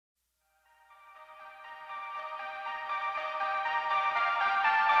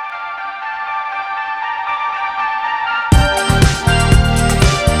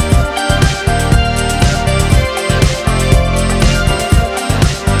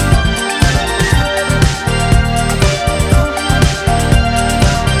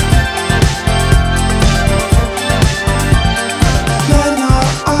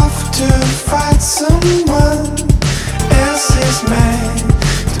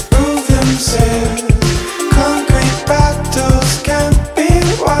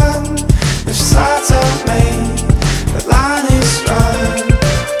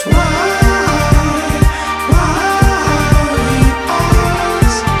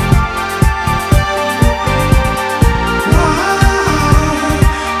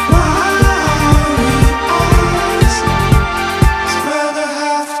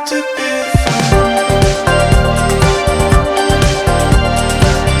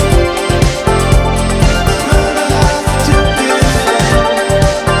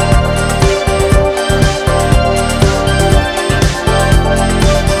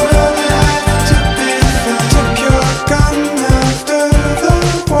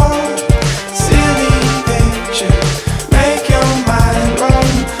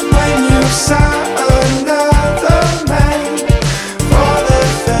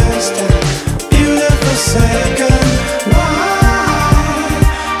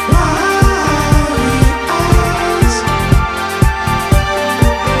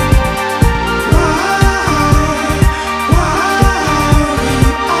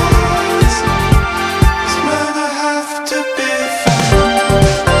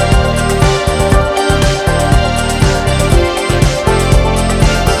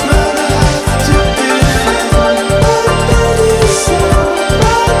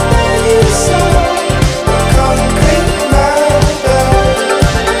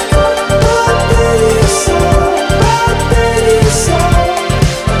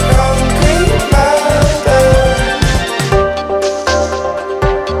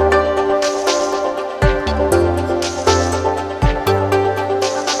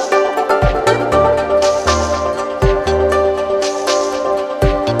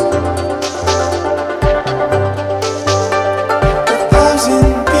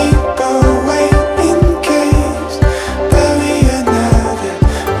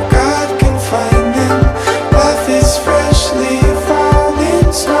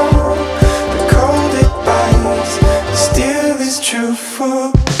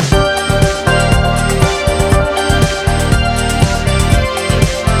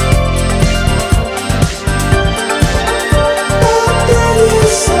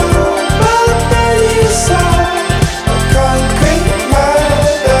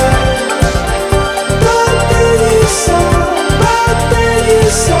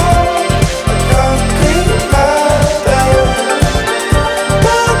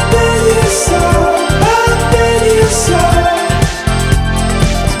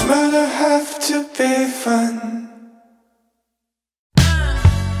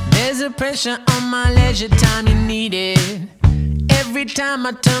There's a pressure on my leisure time, you need it. Every time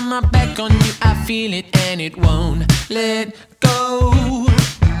I turn my back on you, I feel it and it won't let go.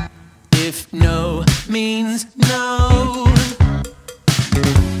 If no means no.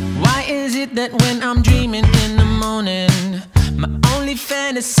 Why is it that when I'm dreaming in the morning, my only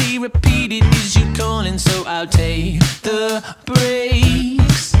fantasy repeated is you calling? So I'll take the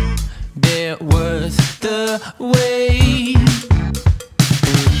breaks, they're worth the wait.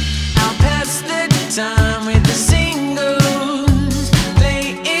 I'll pass the time with the singles,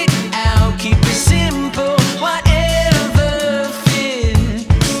 play it out, keep it simple, whatever fits.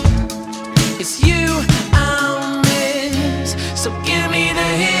 It's you I'll miss, so give me the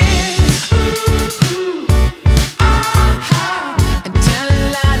hits. And tell a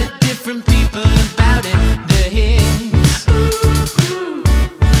lot of different people about it, the hits.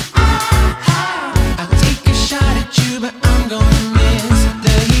 I'll take a shot at you, but I'm gonna miss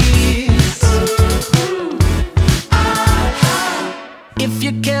the hits. If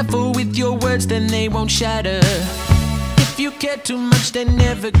you're careful with your words, then they won't shatter. If you care too much, they're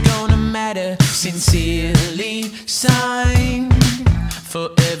never gonna matter. Sincerely signed,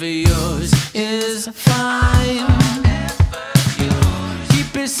 forever yours is fine.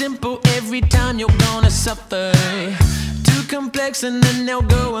 Keep it simple every time you're gonna suffer. Too complex and then they'll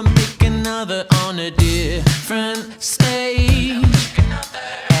go and pick another on a different stage,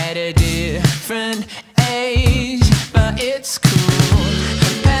 at a different age. But it's cool.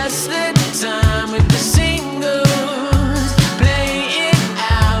 Pass the time with the singles, play it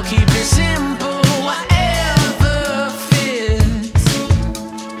out, keep it simple, whatever fits.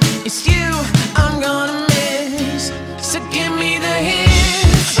 It's you I'm gonna miss, so give me the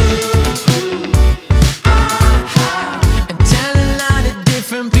hits. And tell a lot of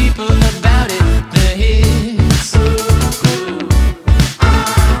different people about it, the hits.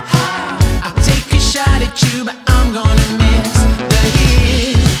 I'll take a shot at you, but I'm gonna miss the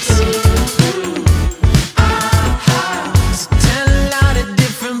hits. So tell a lot of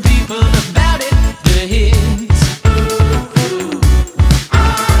different people about it, the hits.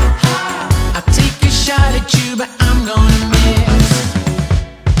 I'll take a shot at you, but I'm gonna miss.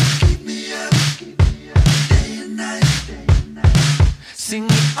 Keep me up, day and night. Sing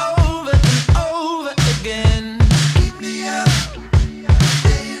it over and over again. Keep me up,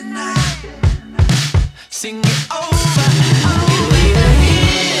 day and night. Sing it over and over the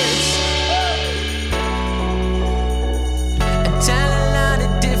hits. And tell a lot of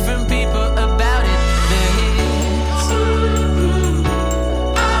different people about it, the hits.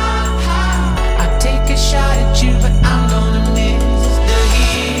 I'll take a shot at you, but I'm gonna miss the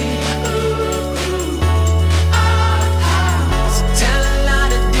hits. So tell a lot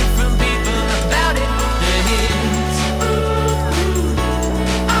of different people about it, the hits.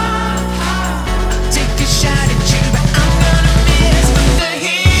 I'll take a shot at you, but I'm gonna miss the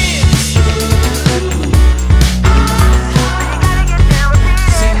hits.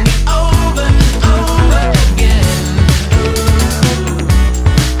 Sing it over and over again.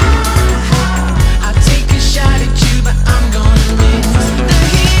 I'll take a shot at you, but I'm gonna miss the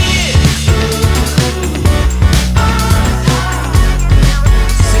hits.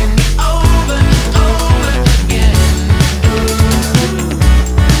 Sing it over and over again.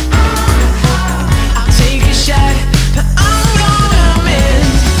 I'll take a shot, but I'm gonna miss.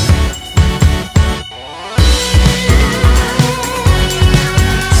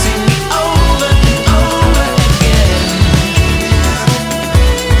 Sing it over and over again.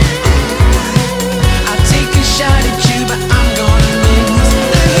 I'll take a shot at you, but I'm gonna miss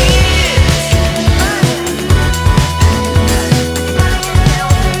the hits.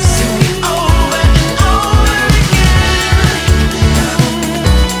 Sing it over and over again.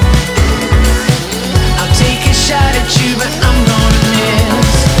 I'll take a shot at you, but I'm gonna miss.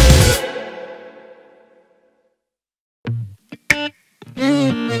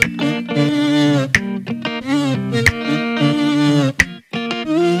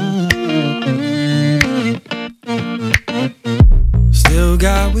 Still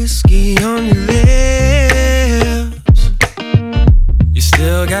got whiskey on your lips. You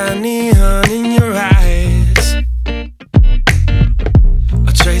still got neon in your eyes.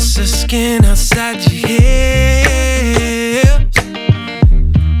 A trace of skin outside your hips.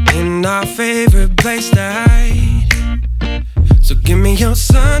 In our favorite place to hide. So give me your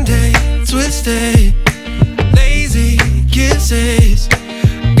Sunday, twisted, lazy kisses.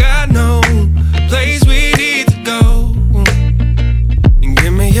 Got no place we need to go. And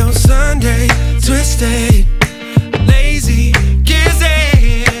give me your Sunday, twisted, lazy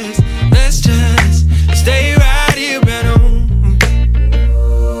kisses. Let's just stay right here at home.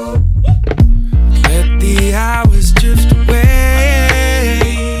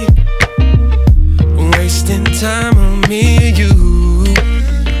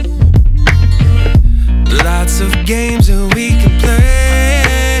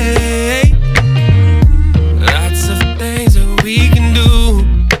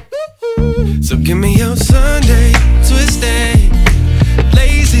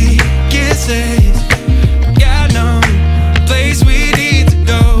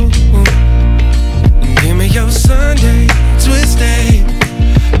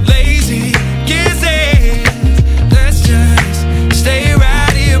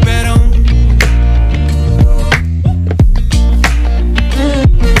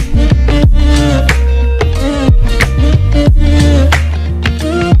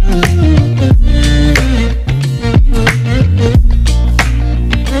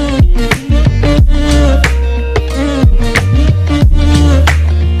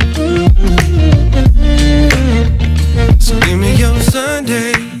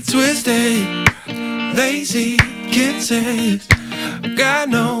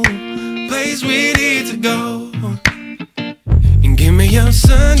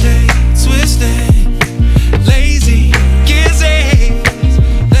 Sunday, twisted, lazy, gizzy.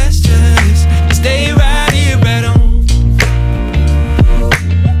 Let's just stay right here at home.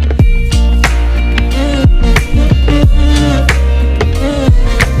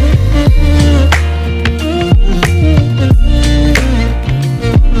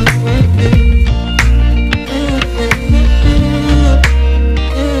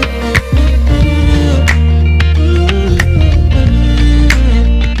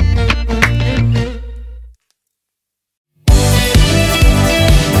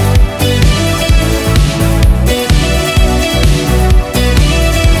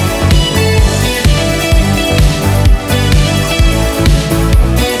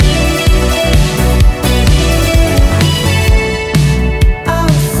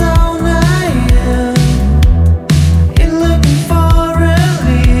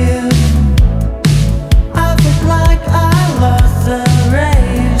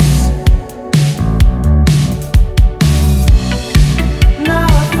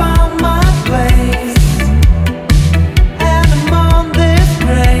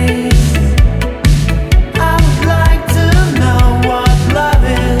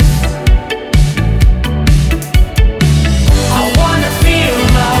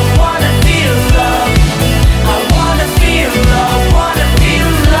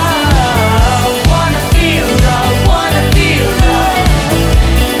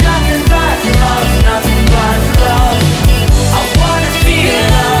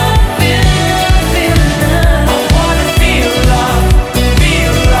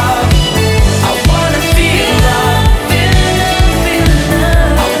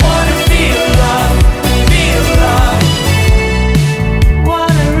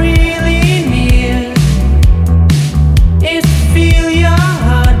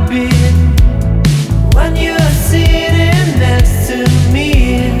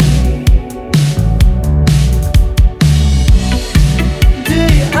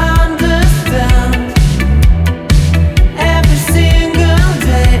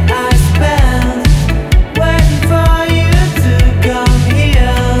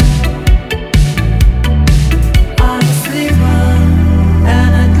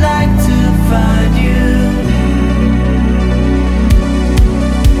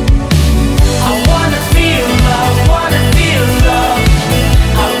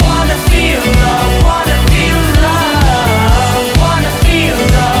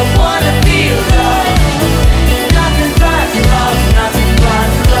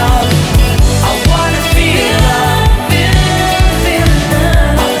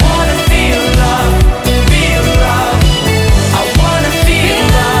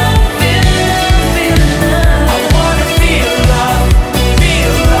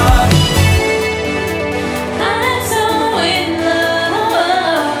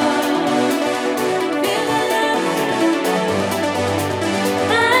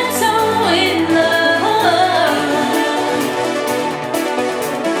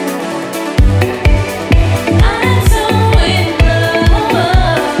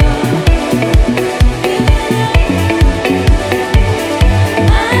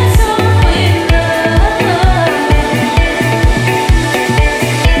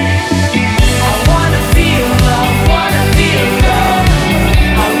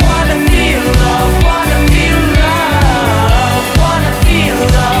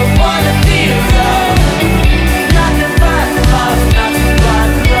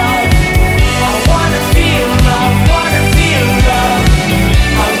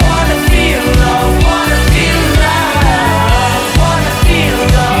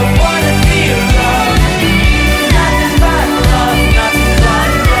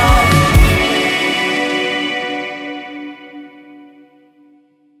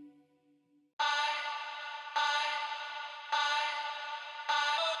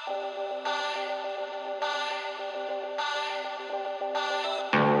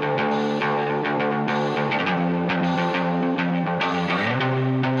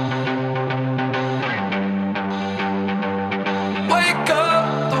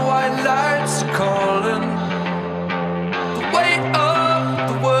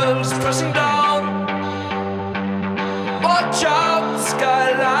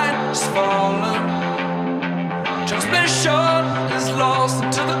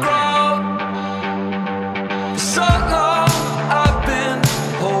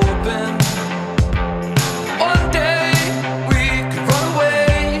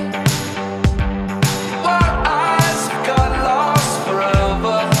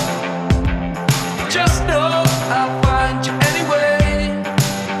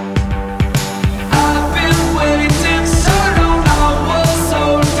 So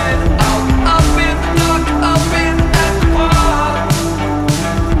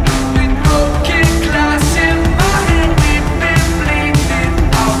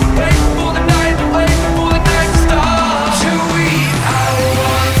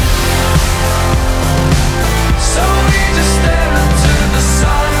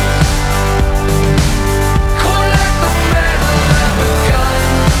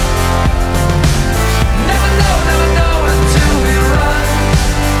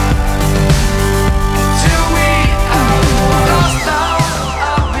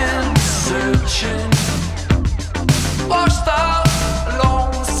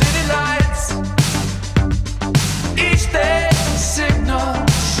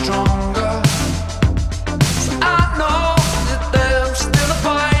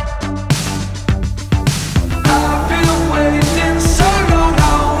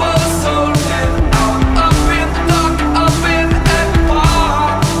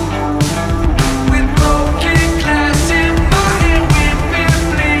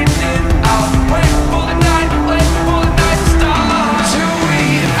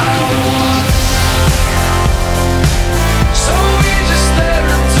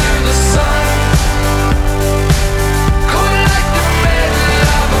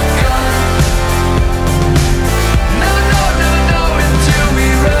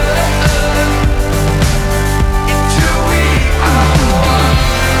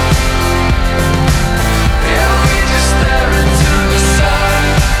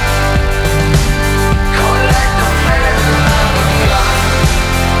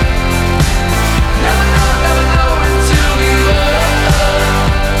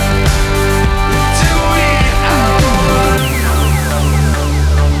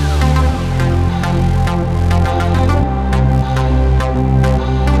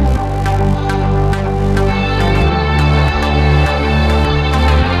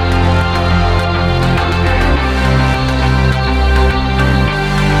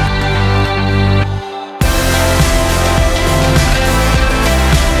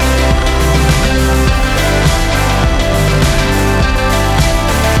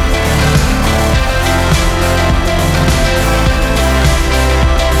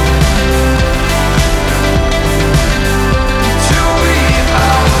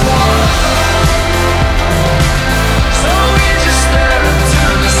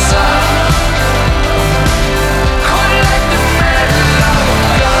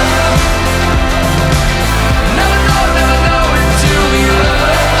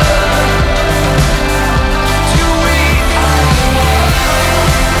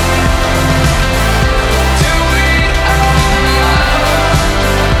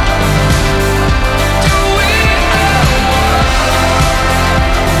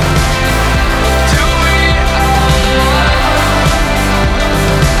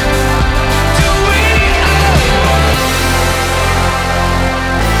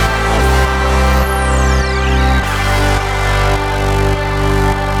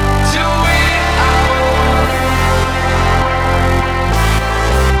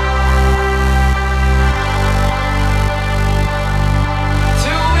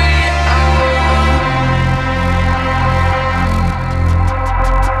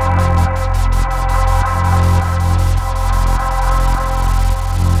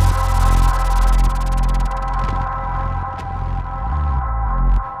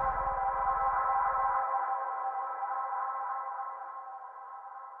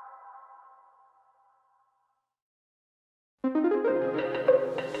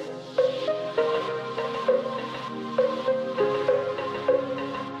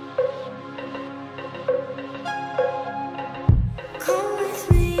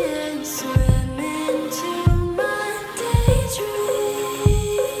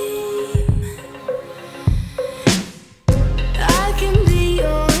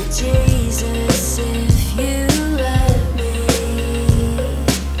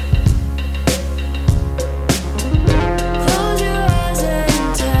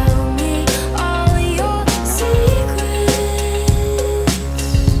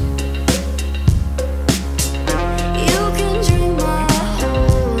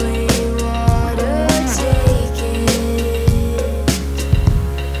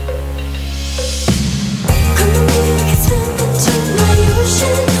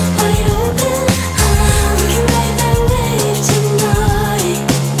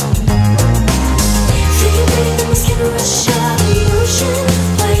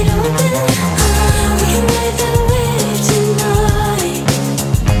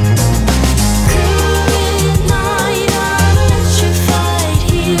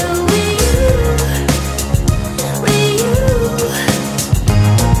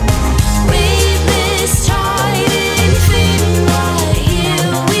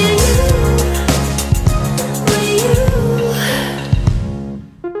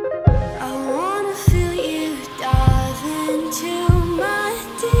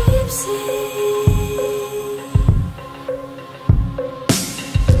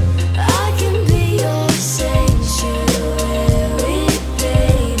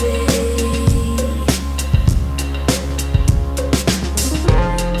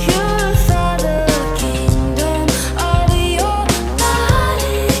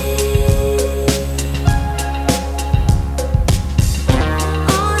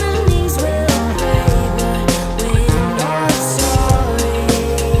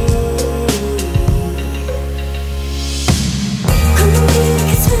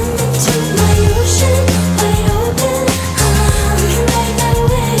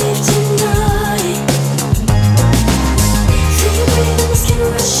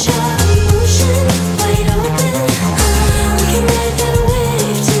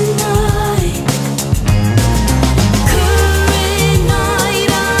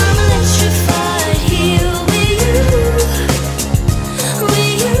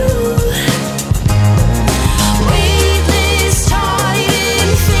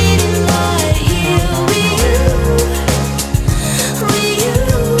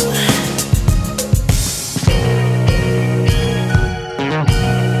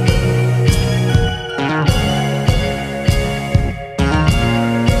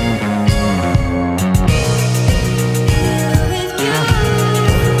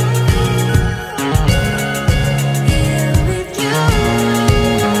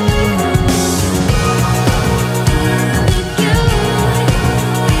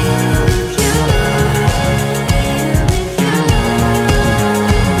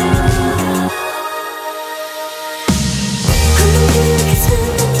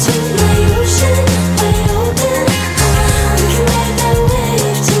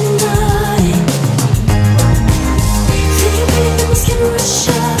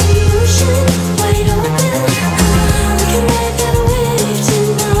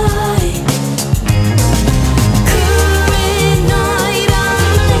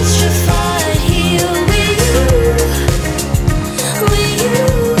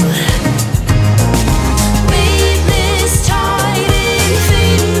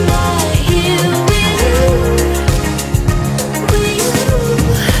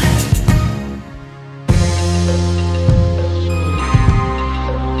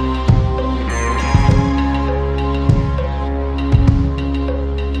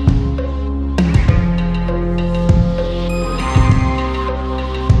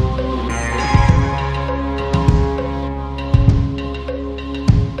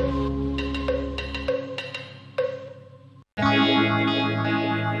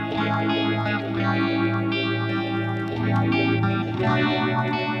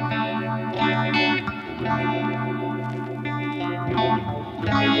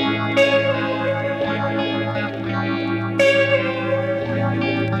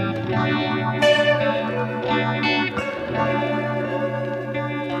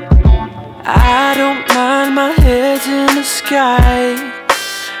I don't mind, my head's in the sky,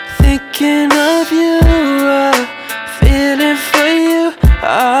 thinking of you, feeling for you.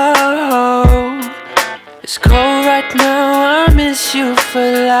 Oh, it's cold right now, I miss you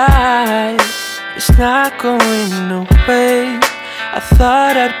for life. It's not going away, I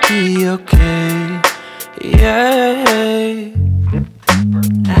thought I'd be okay, yeah.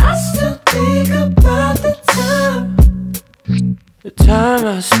 I still think about the time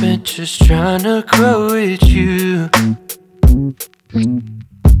I spent just trying to grow with you.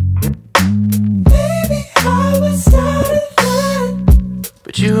 Baby, I was out of line,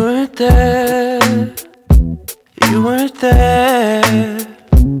 but you weren't there. You weren't there.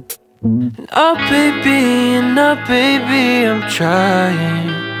 And oh baby, I'm trying.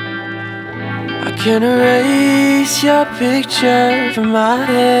 I can't erase your picture from my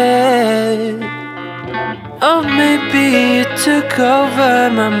head. Oh, maybe you took over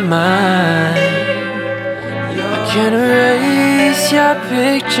my mind. I can't erase your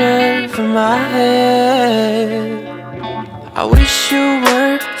picture from my head. I wish you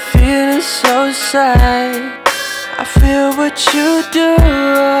weren't feeling so sad. I feel what you do,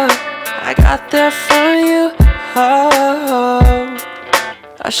 I got that from you. Oh,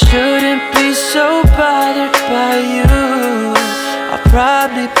 I shouldn't be so bothered by you. I'll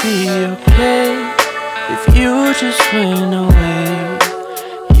probably be okay if you just went away,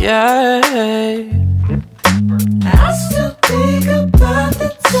 yeah. I still think about the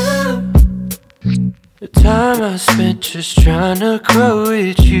time I spent just trying to grow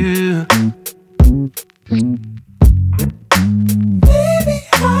with you. Baby,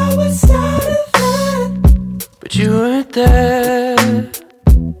 I was out of line, but you weren't there.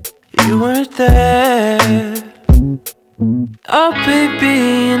 You weren't there. Oh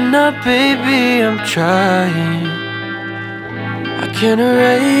baby, I'm trying. I can't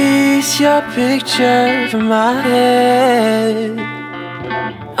erase your picture from my head.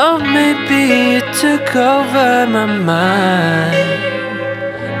 Oh, maybe you took over my mind.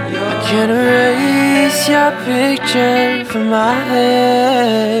 I can't erase your picture from my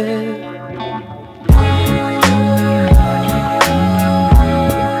head.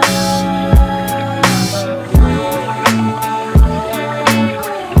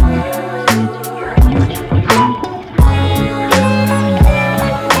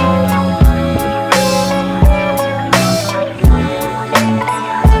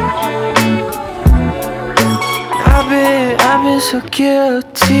 I've been so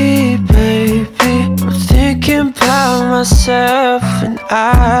guilty, baby. I'm thinking about myself and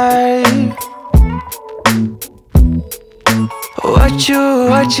what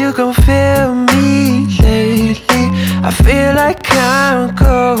you gon' feel me lately? I feel like I'm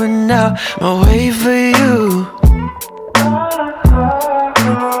going out my way for you.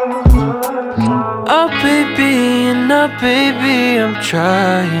 Oh baby, I'm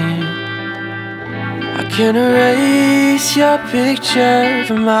trying. I can't erase your picture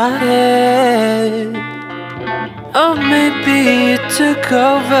from my head. Oh, maybe you took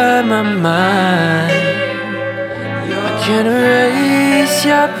over my mind. I can't erase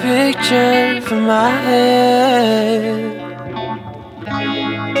your picture from my head.